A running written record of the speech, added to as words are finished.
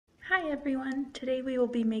Hi everyone! Today we will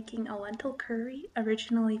be making a lentil curry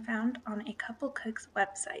originally found on a Couple Cooks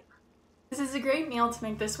website. This is a great meal to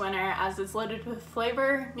make this winter as it's loaded with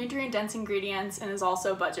flavor, nutrient-dense ingredients, and is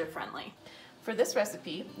also budget-friendly. For this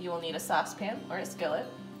recipe, you will need a saucepan or a skillet,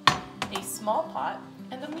 a small pot,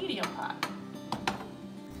 and a medium pot.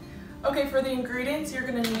 Okay, for the ingredients, you're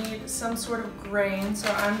going to need some sort of grain. So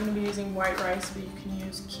I'm going to be using white rice, but you can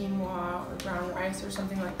use quinoa or brown rice or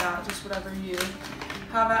something like that, just whatever you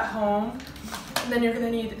have at home. And then you're going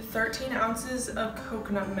to need 13 ounces of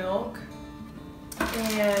coconut milk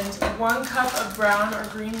and 1 cup of brown or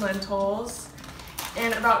green lentils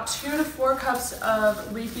and about 2 to 4 cups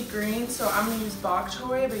of leafy greens. So I'm going to use bok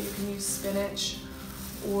choy, but you can use spinach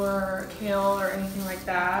or kale or anything like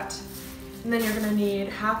that. And then you're going to need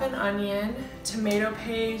half an onion, tomato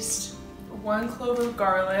paste, 1 clove of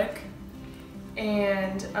garlic,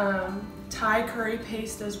 and Thai curry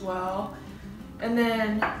paste as well. And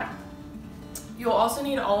then you'll also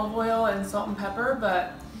need olive oil and salt and pepper,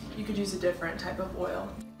 but you could use a different type of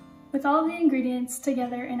oil. With all the ingredients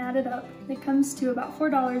together and added up, it comes to about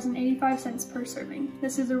 $4.85 per serving.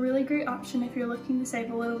 This is a really great option if you're looking to save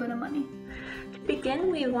a little bit of money. To begin,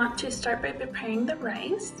 we want to start by preparing the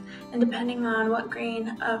rice, and depending on what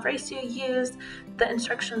grain of rice you use, the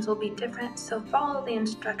instructions will be different, so follow the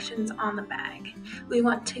instructions on the bag. We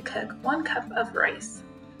want to cook 1 cup of rice.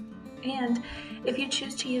 And if you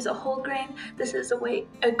choose to use a whole grain, this is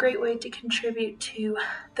a great way to contribute to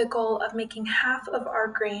the goal of making half of our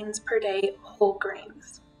grains per day whole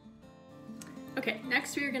grains. Okay,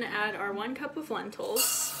 next we are going to add our 1 cup of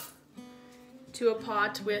lentils to a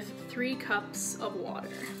pot with 3 cups of water.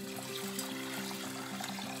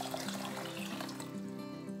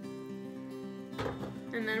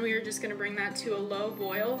 And then we are just going to bring that to a low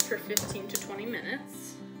boil for 15 to 20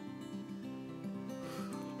 minutes.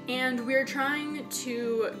 And we're trying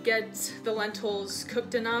to get the lentils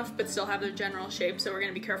cooked enough but still have their general shape, so we're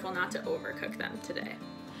going to be careful not to overcook them today.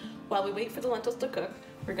 While we wait for the lentils to cook,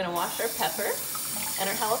 we're going to wash our pepper and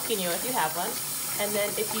our jalapeno if you have one. And then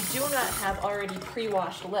if you do not have already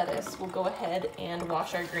pre-washed lettuce, we'll go ahead and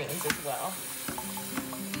wash our greens as well.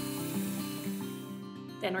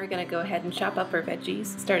 Then we're going to go ahead and chop up our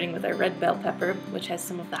veggies, starting with our red bell pepper, which has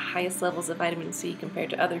some of the highest levels of vitamin C compared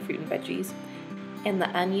to other fruit and veggies. And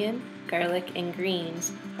the onion, garlic, and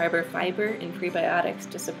greens harbor fiber and prebiotics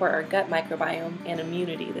to support our gut microbiome and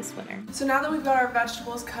immunity this winter. So now that we've got our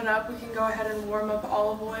vegetables cut up, we can go ahead and warm up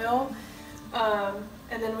olive oil.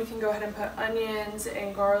 And then we can go ahead and put onions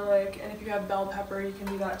and garlic, and if you have bell pepper, you can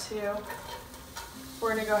do that too. We're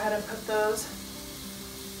going to go ahead and put those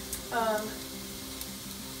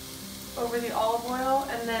over the olive oil,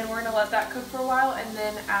 and then we're going to let that cook for a while, and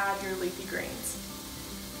then add your leafy greens.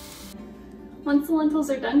 Once the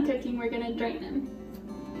lentils are done cooking, we're going to drain them.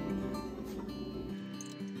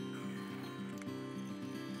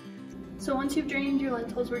 So once you've drained your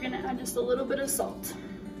lentils, we're going to add just a little bit of salt.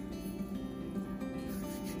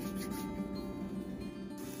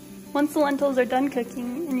 Once the lentils are done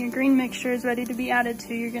cooking and your green mixture is ready to be added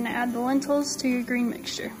to, you're going to add the lentils to your green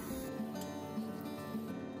mixture.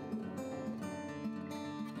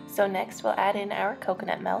 So next we'll add in our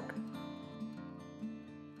coconut milk.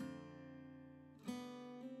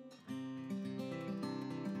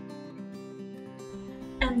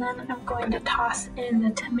 And then I'm going to toss in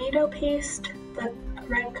the tomato paste, the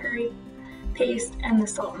red curry paste, and the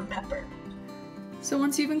salt and pepper. So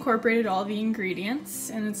once you've incorporated all the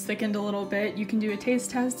ingredients and it's thickened a little bit, you can do a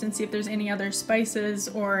taste test and see if there's any other spices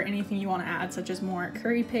or anything you want to add, such as more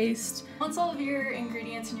curry paste. Once all of your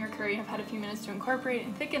ingredients in your curry have had a few minutes to incorporate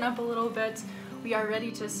and thicken up a little bit, we are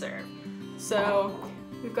ready to serve. So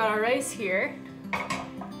we've got our rice here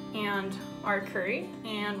and our curry,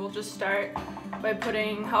 and we'll just start by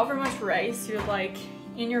putting however much rice you'd like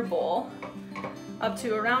in your bowl, up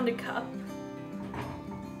to around a cup.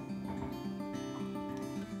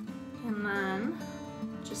 And then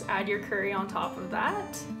just add your curry on top of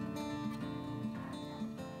that.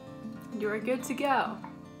 You're good to go.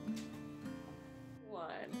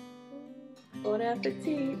 Bon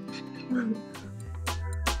appetit!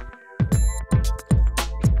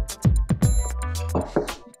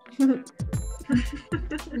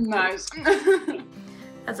 Nice.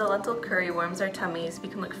 As the lentil curry warms our tummies, we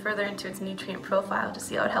can look further into its nutrient profile to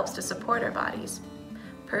see how it helps to support our bodies.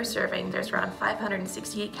 Per serving, there's around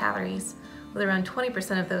 568 calories, with around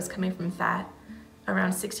 20% of those coming from fat,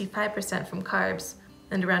 around 65% from carbs,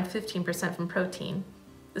 and around 15% from protein.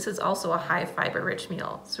 This is also a high fiber-rich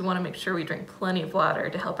meal, so we want to make sure we drink plenty of water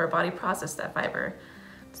to help our body process that fiber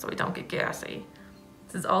so we don't get gassy.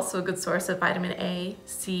 This is also a good source of vitamin A,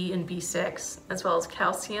 C, and B6, as well as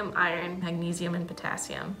calcium, iron, magnesium, and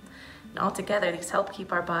potassium. And altogether, these help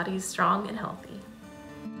keep our bodies strong and healthy.